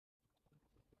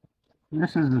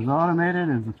This is as automated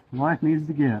as life needs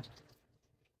to get.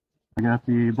 I got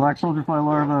the black soldier fly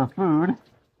larva food,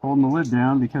 holding the lid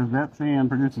down because that fan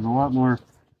produces a lot more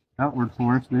outward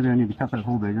force. Maybe I need to cut that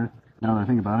hole bigger, now that I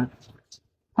think about it.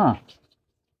 Huh.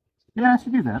 Yeah, I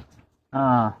should do that.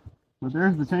 But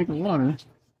there's the tank of water.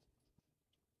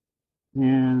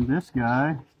 And this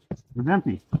guy was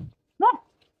empty. No!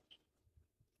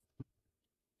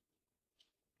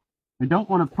 I don't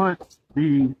want to put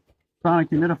the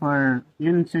sonic humidifier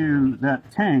into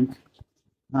that tank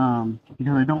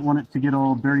because I don't want it to get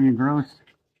all dirty and gross.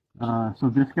 So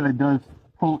this guy does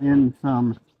pull in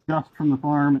some dust from the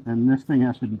farm, and this thing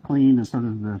has to be cleaned, and so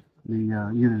does the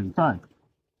unit inside.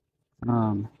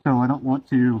 So I don't want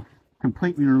to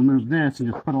completely remove this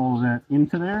and just put all of that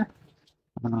into there.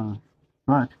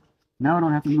 But now I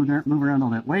don't have to move around all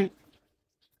that weight.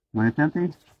 When it's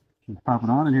empty, just pop it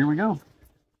on, and here we go.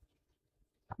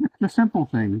 It's the simple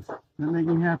things that make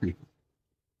me happy.